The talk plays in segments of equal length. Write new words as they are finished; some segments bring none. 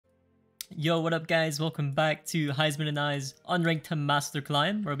Yo, what up guys? Welcome back to Heizman and I's Unranked to Master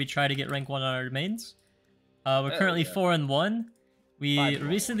Climb, where we try to get rank 1 on our mains. We're currently 4-1. We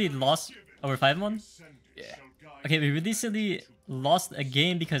recently lost... Oh, we're 5-1? Yeah. Okay, we recently lost a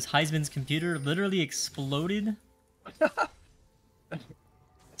game because Heizman's computer literally exploded.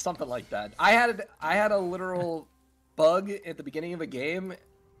 Something like that. I had a literal bug at the beginning of a game,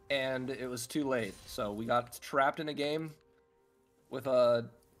 and it was too late. So we got trapped in a game with a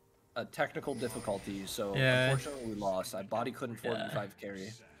technical difficulty. So unfortunately we lost. I body couldn't 45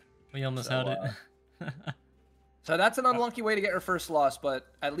 carry. We almost had it. So that's an unlucky way to get our first loss, but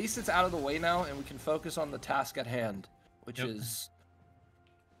at least it's out of the way now, and we can focus on the task at hand, which is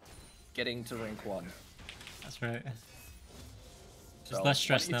getting to rank 1. That's right. So Just less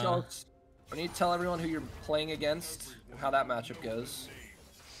stress now. I need to tell everyone who you're playing against, how that matchup goes.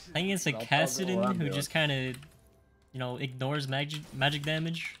 Playing against a Kassadin who just kind of, you know, ignores magic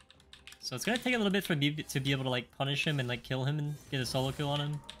damage. So it's gonna take a little bit for me to be able to like punish him and like kill him and get a solo kill on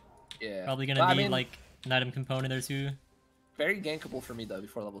him. Yeah. Probably gonna need like an item component or two. Very gankable for me though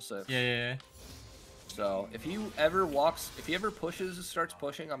before level 6. Yeah. So if he ever pushes, starts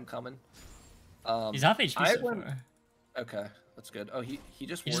pushing, I'm coming. He's half HP so far. Okay, that's good. Oh, he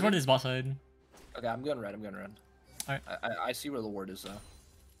just warded his boss side. Okay, I'm going red. Alright. I see where the ward is though.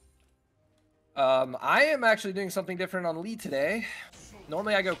 I am actually doing something different on Lee today.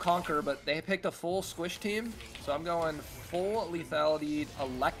 Normally I go Conquer, but they picked a full squish team, so I'm going full lethality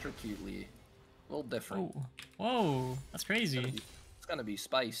electrocute Lee. A little different. Oh. Whoa, that's crazy. It's gonna be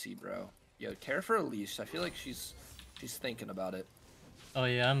spicy, bro. Yo, care for Elise. I feel like she's thinking about it. Oh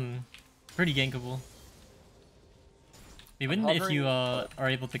yeah, I'm pretty gankable. We win if you are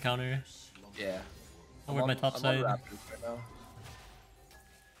able to counter. Yeah. I'll ward my top side. Right now.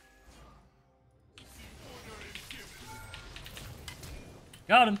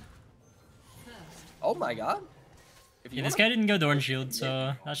 Got him. Oh my god. Yeah, this guy didn't go Dorn Shield,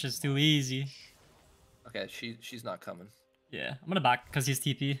 so that's just too easy. Okay, she's not coming. Yeah, I'm gonna back because he's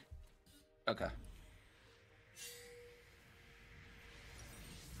TP. Okay.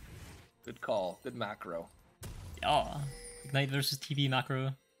 Good call. Good macro. Yeah. Ignite versus TP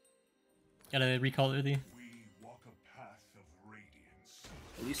macro. Gotta recall it really.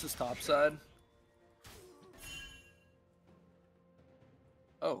 Elisa's top side.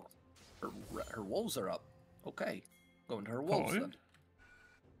 Oh. Her wolves are up. Okay. Going to her wolves then.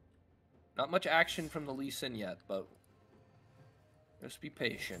 Not much action from the Lee Sin yet, but just be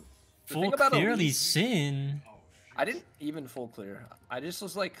patient. Full clear Lee Sin. I didn't even full clear. I just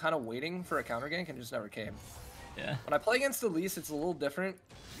was like kind of waiting for a counter gank and just never came. Yeah. When I play against Elise, it's a little different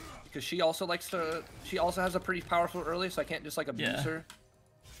because she also has a pretty powerful early, so I can't just like abuse her.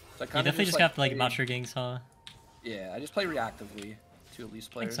 So I you definitely just have to like match her ganks, huh? Yeah, I just play reactively to Elise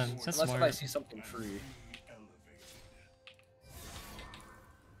players. Makes sense. That's unless smart. if I see something free.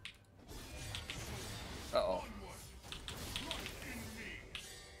 Uh-oh.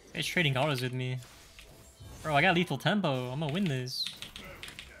 He's trading autos with me. Bro, I got lethal tempo. I'm gonna win this.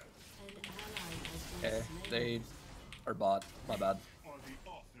 Okay, they are bot. My bad.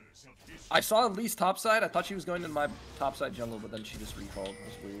 I saw Lee's top side. I thought she was going to my top side jungle, but then she just recalled. It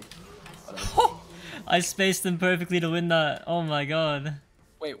was weird. I spaced him perfectly to win that. Oh my god.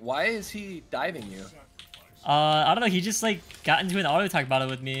 Wait, why is he diving you? I don't know. He just like got into an auto attack battle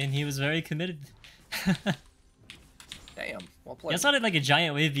with me, and he was very committed. Damn, well played. I saw like a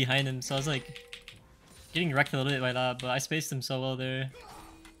giant wave behind him, so I was like getting wrecked a little bit by that, but I spaced him so well there.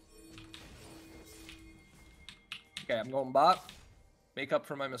 Okay, I'm going bot. Make up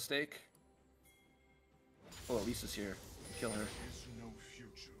for my mistake. Oh, Lisa's here. Kill her.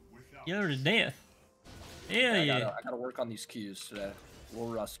 Kill her to death. Yeah. I gotta work on these Qs today. A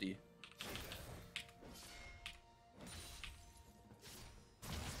little rusty.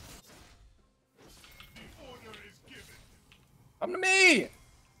 Come to me!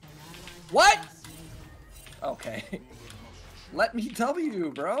 What? Okay. Let me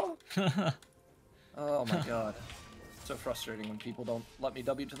W, bro. Oh my god. So frustrating when people don't let me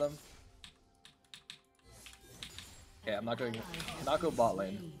W to them. Okay, I'm not going. Cannot go bot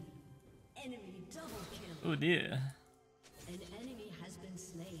lane. Oh dear. An enemy has been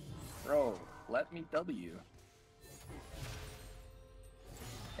slain. Bro, let me W.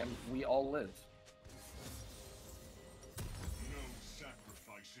 And we all live. No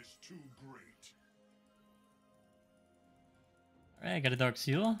sacrifice is too great. Alright, I got a Dark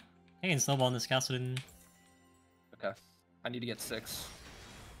Seal. I can snowball in this castle. Okay. I need to get 6.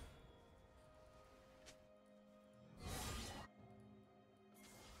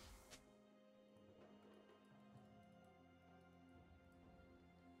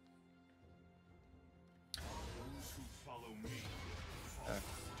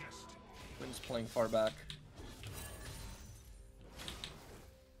 playing far back.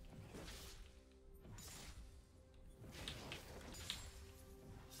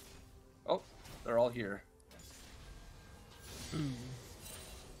 Oh, they're all here.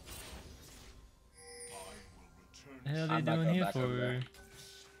 The hell are they I'm not doing going here back over for? there.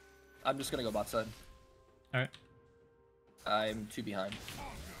 I'm just gonna go bot side. Alright. I'm 2 behind.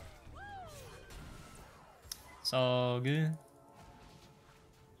 It's all good.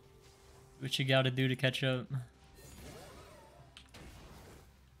 What you gotta do to catch up?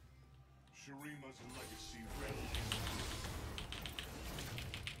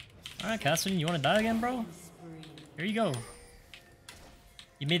 Alright, Cassidy, you wanna die again, bro? Here you go.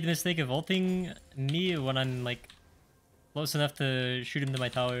 You made the mistake of ulting me when I'm like close enough to shoot him to my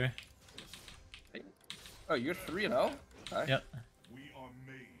tower. Oh, you're 3-0? Okay. Yep. We are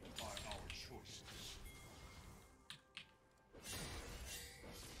made by our choices.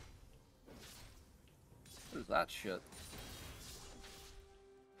 What is that shit?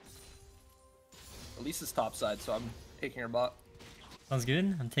 Elisa's top side, so I'm taking her bot. Sounds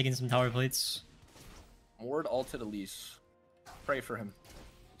good. I'm taking some tower plates. Ward ulted Elise. Pray for him.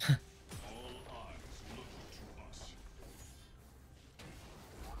 All eyes look to us.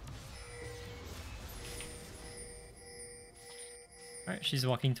 Alright, she's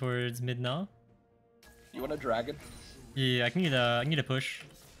walking towards mid now. You want a dragon? Yeah, I can get a push.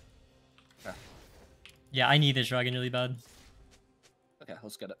 Okay. Yeah, I need this dragon really bad. Okay,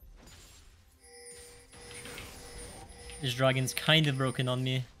 let's get it. This dragon's kind of broken on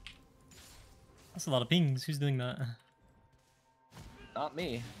me. That's a lot of pings. Who's doing that? Not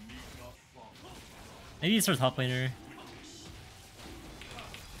me. Maybe it's our top laner.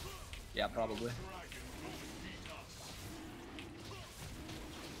 Yeah, probably.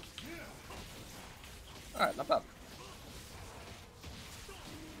 Alright, not bad.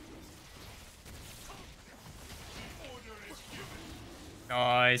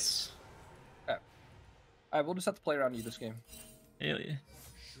 Nice. Okay. Alright, we'll just have to play around you this game. Hey,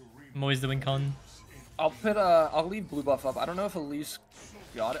 I'm always the win con. I'll leave blue buff up. I don't know if Elise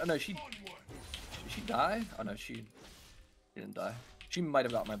got it. Oh no, did she die? Oh no, she didn't die. She might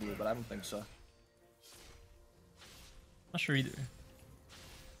have got my blue, but I don't think so. Not sure either.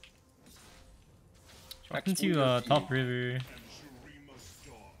 Next Walking to blue top river.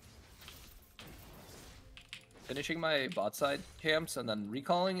 Finishing my bot side camps and then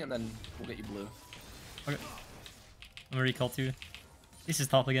recalling, and then we'll get you blue. Okay. I'm gonna recall too. This is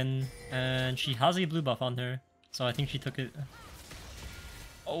top again, and she has a blue buff on her, so I think she took it.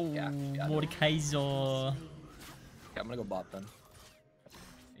 Oh, Yeah, Mordekaiser. Okay, I'm gonna go bot then.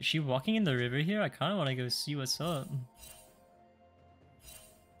 Is she walking in the river here? I kind of want to go see what's up.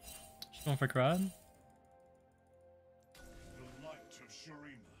 She's going for crab. The light of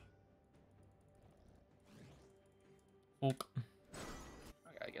Shurima. Folk.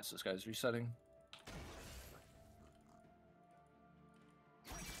 Okay, I guess this guy's resetting.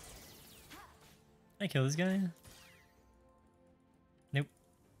 Can I kill this guy? Nope.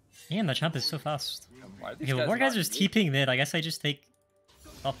 Damn, that champ is so fast. Why are these Okay, well, more guys not are just blue? TPing mid. I guess I just take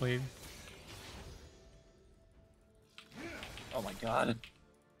top wave. Oh my god.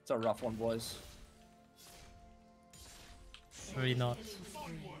 It's a rough one, boys. Really not.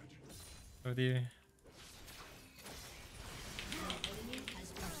 Oh dear.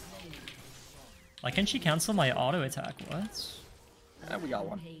 Why can't she cancel my auto attack? What? And we got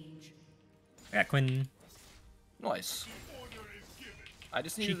one. I got Quinn. Nice. I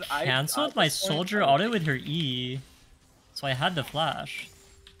just She needed. cancelled my soldier auto with her E, so I had the flash.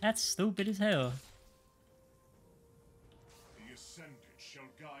 That's stupid as hell. The ascended shall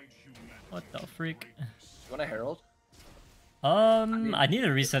guide humanity. What the freak? You want a herald? I need to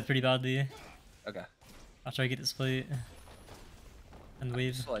reset pretty badly Okay. after I get this plate and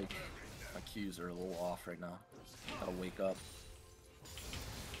wave. Just like my cues are a little off right now. Gotta wake up.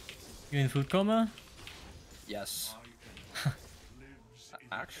 You in food coma? Yes.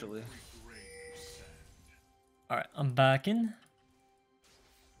 Actually. Alright, I'm back in.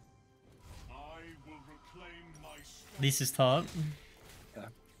 I will reclaim my strength. This is top. Okay.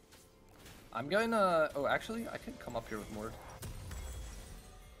 I'm going to. Oh, actually, I could come up here with Mord.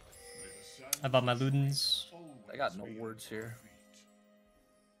 I bought my Ludens. I got no words here.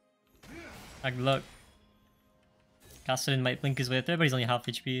 Good luck. Cassidy might blink his way up there, but he's only half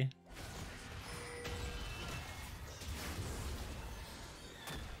HP.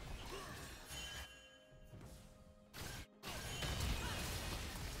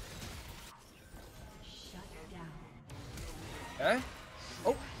 Okay.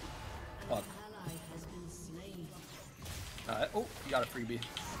 Oh. Fuck. Ally has been slain. Oh, you got a freebie.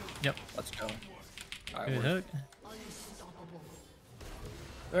 Yep. Let's go. All right, Good hook.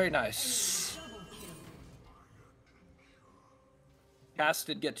 very nice. Cass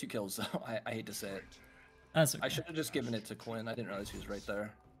did get 2 kills though. I hate to say it. That's okay. I should have just given it to Quinn. I didn't realize he was right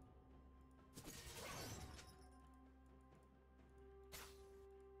there.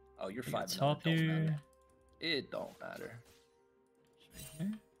 Oh, you're 5. Top here. It don't matter.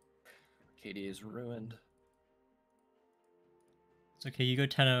 Here. KD is ruined. It's okay, you go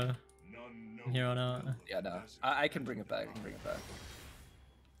 10-0 from here on out. Yeah, no. I can bring it back. I can bring it back.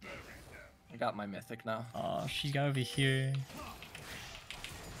 I got my mythic now. Oh, she's got over here.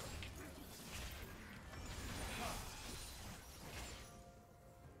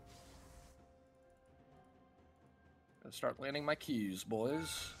 Gotta start landing my Qs,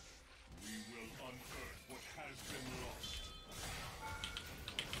 boys. We will unearth what has been lost.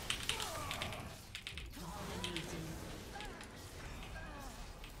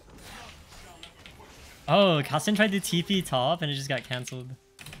 Oh, Kasten tried to TP top and it just got cancelled.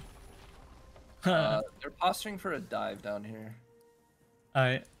 They're posturing for a dive down here.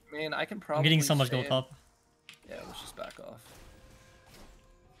 Alright, I mean, I can probably. I'm getting so much gold save- top. Yeah, let's just back off.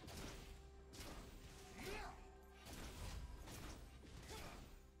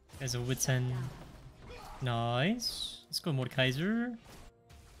 There's a Witsen. Nice. Let's go Mordekaiser.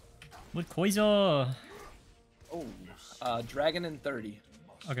 Mordekaiser. Oh, dragon in 30.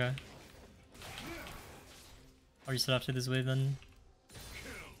 Okay. Are you still after this wave then?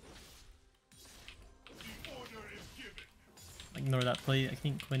 The order is given. Ignore that plate. I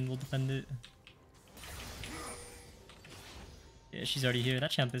think Quinn will defend it. Yeah, she's already here. That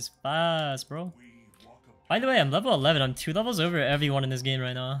champ is fast, bro. By the way, I'm level 11. I'm 2 levels over everyone in this game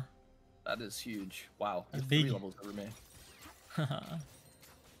right now. That is huge. Wow, That's you're 3 big. levels over me.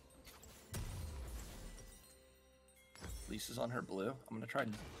 Lisa's on her blue. I'm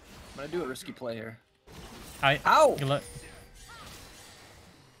gonna do a risky play here. Alright. Ow! Good luck.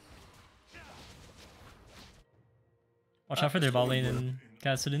 Watch out for their ball lane and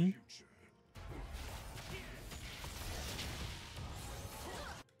Kassadin.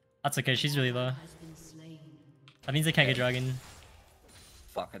 That's okay, she's really low. That means they can't get dragon.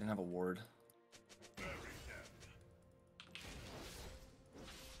 Fuck, I didn't have a ward.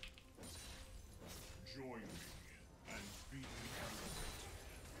 Join me and be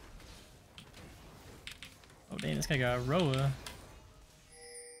Oh dang, this guy got a Roa.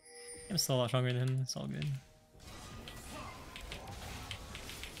 I'm still a lot stronger than him, it's all good.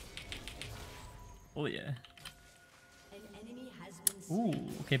 Oh yeah. Ooh,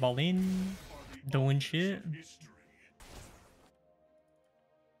 okay, ball lane. Doing shit. history.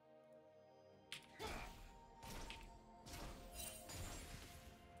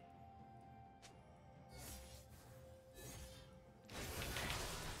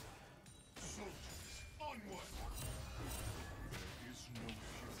 Soldiers, onward! There is no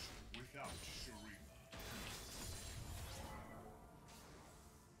future without Shurima.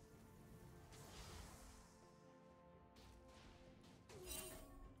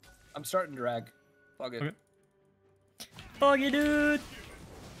 I'm starting to drag. Fuck it. Okay. Fuck you, dude!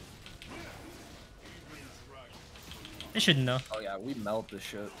 They shouldn't know. Oh yeah, we melt this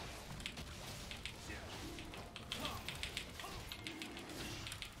shit.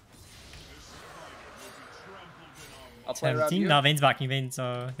 I'll play around 17? you. No, Vayne's backing, Vayne's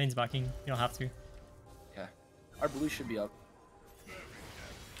backing. You don't have to. Yeah. Our blue should be up.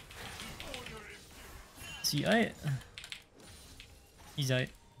 See, I. He's out.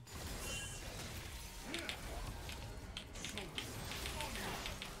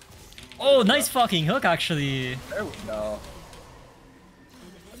 Oh, nice fucking hook, actually. There we go.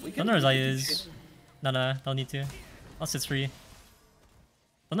 Don't know where Zai is. No, don't need to. Unless it's free.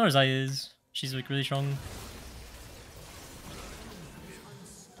 Don't know where Zai is. She's like really strong.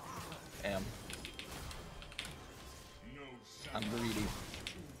 Damn. I'm greedy.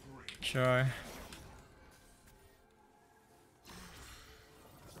 Sure.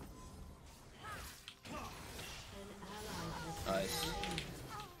 Nice.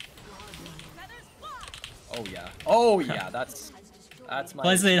 Oh yeah. Oh yeah. That's my.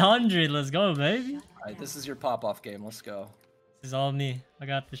 Plus 800, let's go, baby. Alright, this is your pop-off game. Let's go. This is all me. I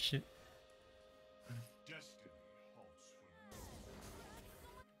got this shit. Destiny halts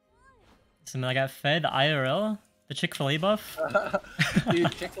for So, man, I got fed IRL, the Chick-fil-A buff. Dude,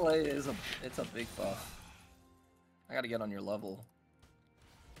 Chick-fil-A is it's a big buff. I gotta get on your level.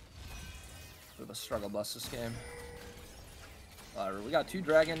 Bit of a struggle bus this game. We got 2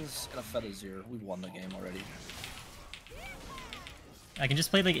 dragons and a fed Azir. We won the game already. I can just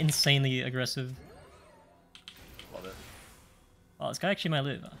play like insanely aggressive. Love it. Oh, this guy actually might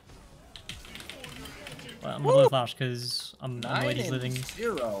live. Well, I'm gonna blow the flash because I'm annoyed he's living.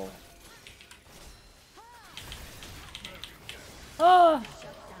 9-0. Ah!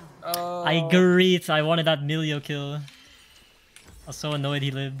 Oh. I agree. I wanted that Milio kill. I was so annoyed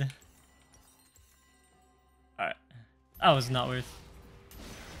he lived. Alright. That was not worth.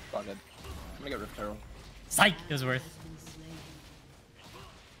 Fuck it. I'm gonna get Rift Herald. Psych! It was worth.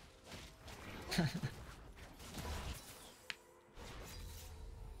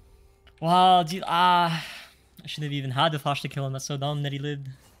 Wow, dude. I shouldn't have even had the flash to kill him. That's so dumb that he lived.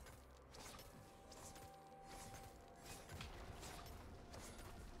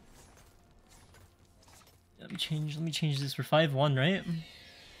 Let me change this for 5-1, right? I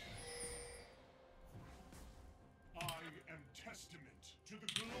am testament to the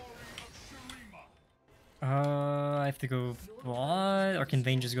glory of Shurima. I have to go bot, or can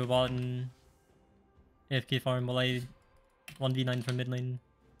Vayne just go bot and AFK farm while I 1v9 from mid lane?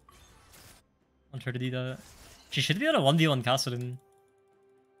 I'll try to do that. She should be on a 1v1 Kassadin.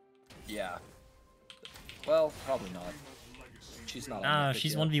 Yeah. Well, probably not. She's not on Ah, Mythic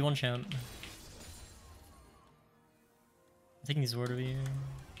she's yet. 1v1 champ. I'm taking his ward over here.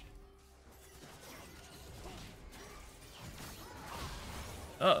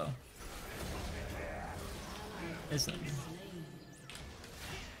 Uh oh. Is that?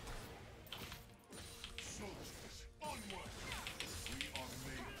 Soldiers, onward! We are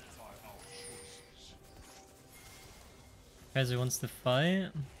made by our choices. Kaiser wants to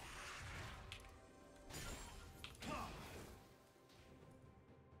fight.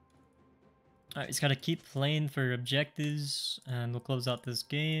 Alright, he's gotta keep playing for objectives, and we'll close out this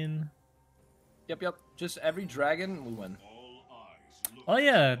game. Yep. Just every dragon, we win. All eyes look Oh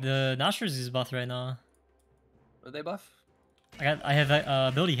yeah, the Nashor's is buff right now. Are they buff? I have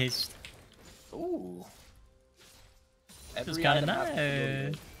ability haste. Ooh. Just Every got item a has ability knife.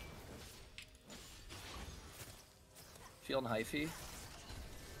 hit. Feeling hyphy.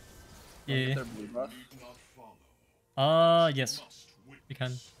 Yeah. Get their blue buff. not follow. Yes. Must witness. We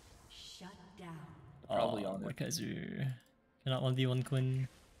can. Shut down. Probably Oh, on my it. Kaiser. Cannot 1v1 Quinn.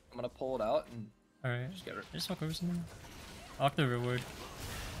 I'm gonna pull it out and Alright. just get rid. Just walk over something. Walk the reward.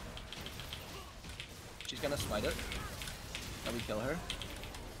 She's gonna smite it. Can we kill her?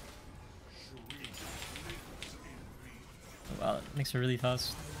 Oh, wow, that makes her really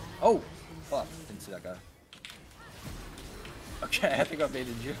fast. Oh! Fuck, didn't see that guy. Okay, I think I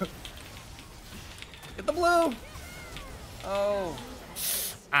baited you. Get the blue! Oh!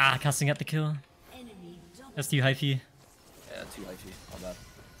 Ah, casting out the kill. Enemy double. That's too hyphy. Yeah, too hyphy. All that.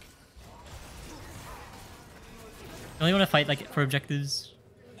 I only want to fight like for objectives.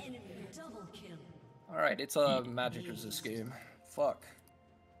 Enemy double kill. Alright, it's a magic resist game. Fuck.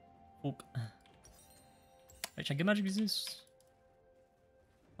 Oop. Wait, should I get magic resist?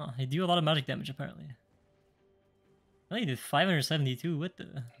 Oh, I do a lot of magic damage apparently. I only did 572. What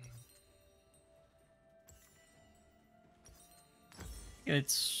the? I'm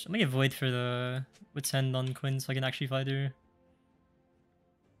gonna get void for the Wit's End on Quinn so I can actually fight her.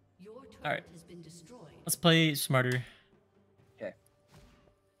 Your turret Alright. has been destroyed. Let's play smarter. Okay.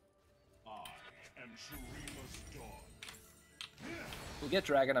 I am Shurima's dawn. We get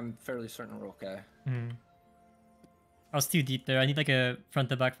dragon, I'm fairly certain we're okay. I was too deep there. I need like a front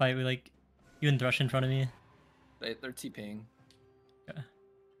to back fight with like you and Thrush in front of me. They're TPing. Okay.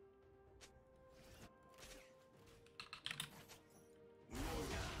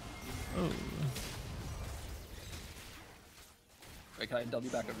 Oh. Wait, can I W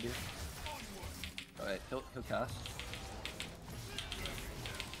back over to you? Alright, he'll cast.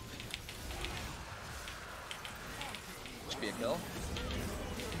 Should be a kill.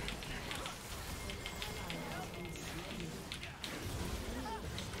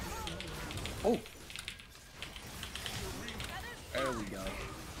 Oh! There we go.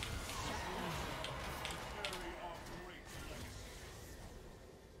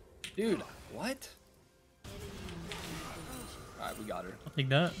 Dude, what? Alright, we got her. I'll take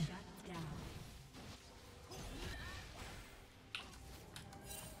that. Shut down.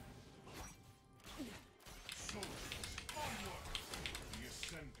 The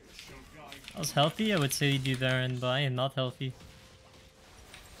ascendant shall guide I was healthy, I would say you do Baron, but I am not healthy.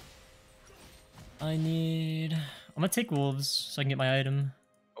 I'm gonna take wolves so I can get my item.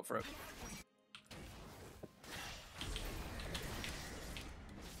 Go for it.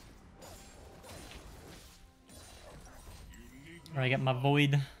 Alright, I get my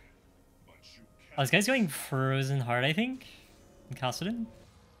void. Oh, this guy's going frozen hard, I think. And Kassadin.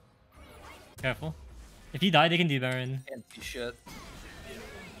 Careful. If you die, they can do Baron. Can't see shit.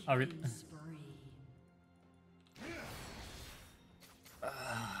 I'll rip. Spree.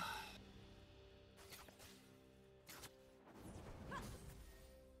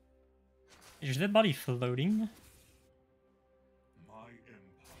 Is that body floating? My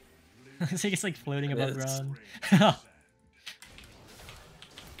empire Looks like it's like floating above is. ground. Yeah,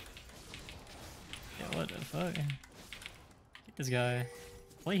 what the fuck? Get this guy.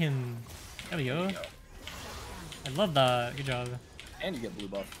 Play him. There we go. I love that. Good job. And you get blue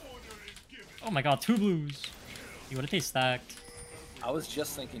buff. Oh my god, 2 blues. You would have stayed stacked. I was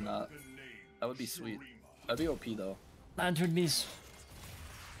just thinking that. That would be sweet. That'd be OP though. Lantern beast.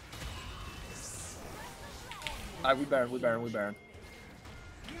 Alright, we Baron, we Baron, we Baron.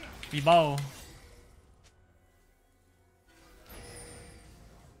 We bow.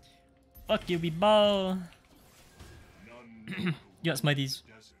 Fuck you, we bow. You got smities.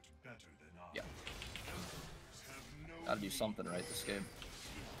 Yeah. Gotta do something right this game.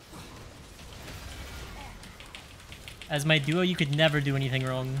 As my duo, you could never do anything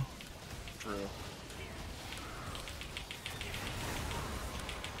wrong. True.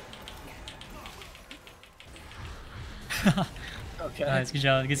 Okay. Nice, good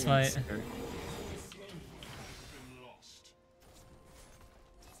job, good fight.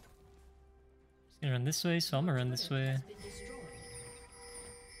 Gonna run this way, so I'm gonna run this way.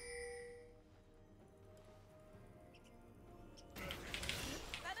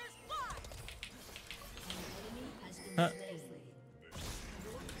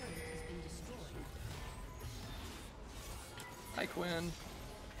 Hi, Quinn.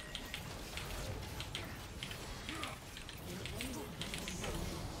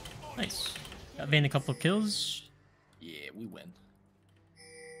 Nice. Got Vayne a couple of kills. Yeah, we win.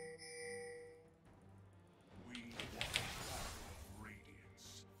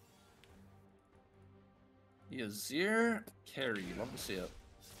 The Azir carry, love to see it.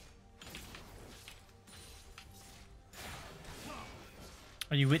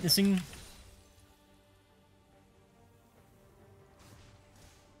 Are you witnessing?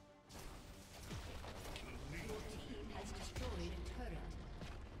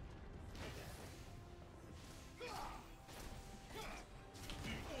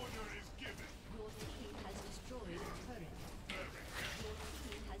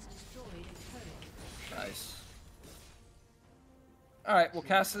 Nice. Alright, well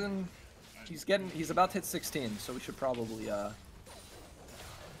Cassidon, he's about to hit 16, so we should probably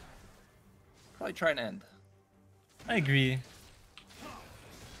try and end. I agree.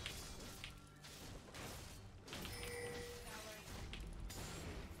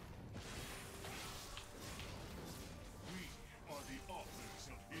 are the authors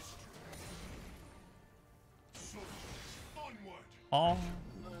of history. Soldiers, onward! Oh.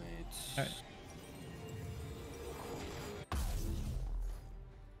 Alright.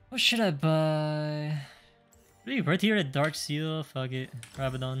 What should I buy? Really, right here at Dark Seal? Fuck it.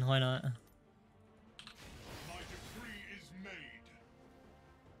 Rabadon, why not? My decree is made.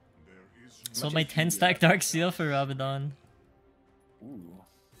 There is Sold my 10 stack Dark Seal for Rabadon. Ooh.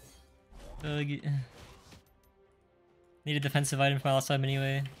 Fuck it. Need a defensive item for my last time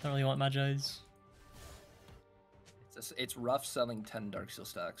anyway. Don't really want Magi's. It's rough selling 10 Dark Seal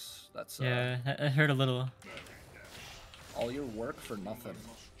stacks. That's Yeah, I heard a little. all your work for nothing.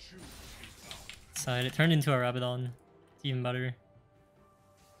 Side. It turned into a Rabadon. It's even better.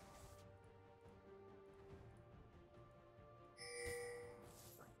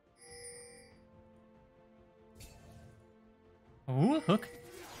 Ooh, hook.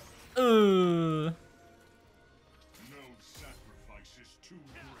 Ooh. no sacrifice is too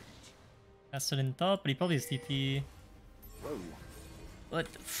great. Cast it in top, but he probably has TP. Whoa.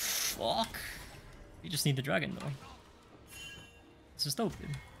 What the fuck? You just need the dragon though. It's just open.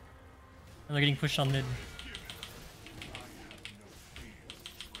 And they're getting pushed on mid.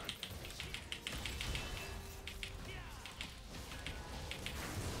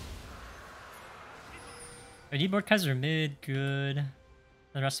 I need more Kaiser mid, good.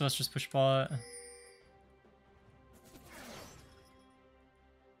 The rest of us just push bot.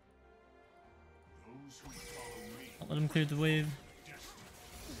 I'll let him clear the wave.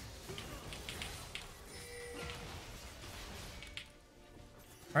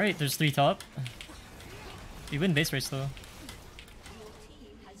 Alright, there's 3 top. We win base race though.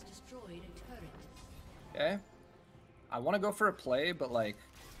 Okay. I want to go for a play, but like,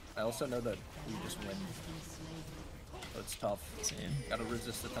 I also know that we just win. So it's tough. Same. Gotta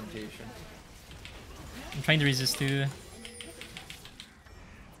resist the temptation. I'm trying to resist too.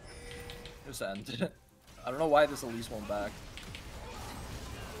 Just end. I don't know why this Elise won't back.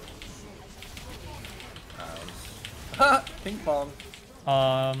 Nice. Ping pong.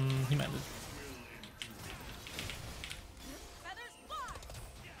 He might live.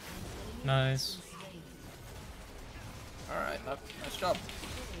 Nice. Alright, nice job.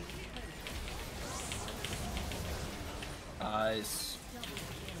 Nice.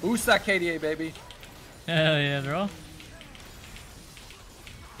 Boost that KDA, baby. Hell yeah, bro.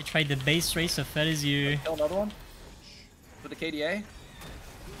 He tried the base race of Fed as you. Kill another one. With the KDA.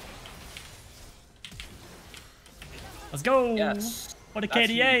 Let's go. Yes. What a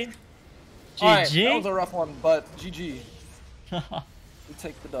That's KDA. huge. Alright, that GG. was a rough one, but GG. We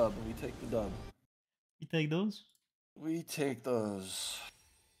take the dub. We take the dub. You take those? We take those.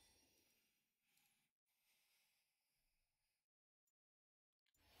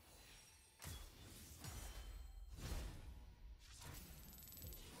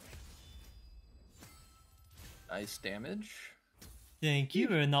 Nice damage. Thank you.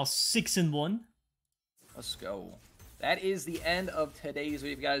 We're now 6-1. Let's go. That is the end of today's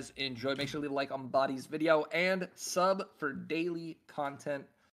video. If you guys enjoyed, make sure to leave a like on Body's video and sub for daily content.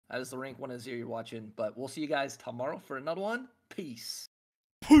 That is the rank 1 Azir you're watching. But we'll see you guys tomorrow for another one. Peace.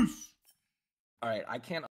 Peace. All right, I can't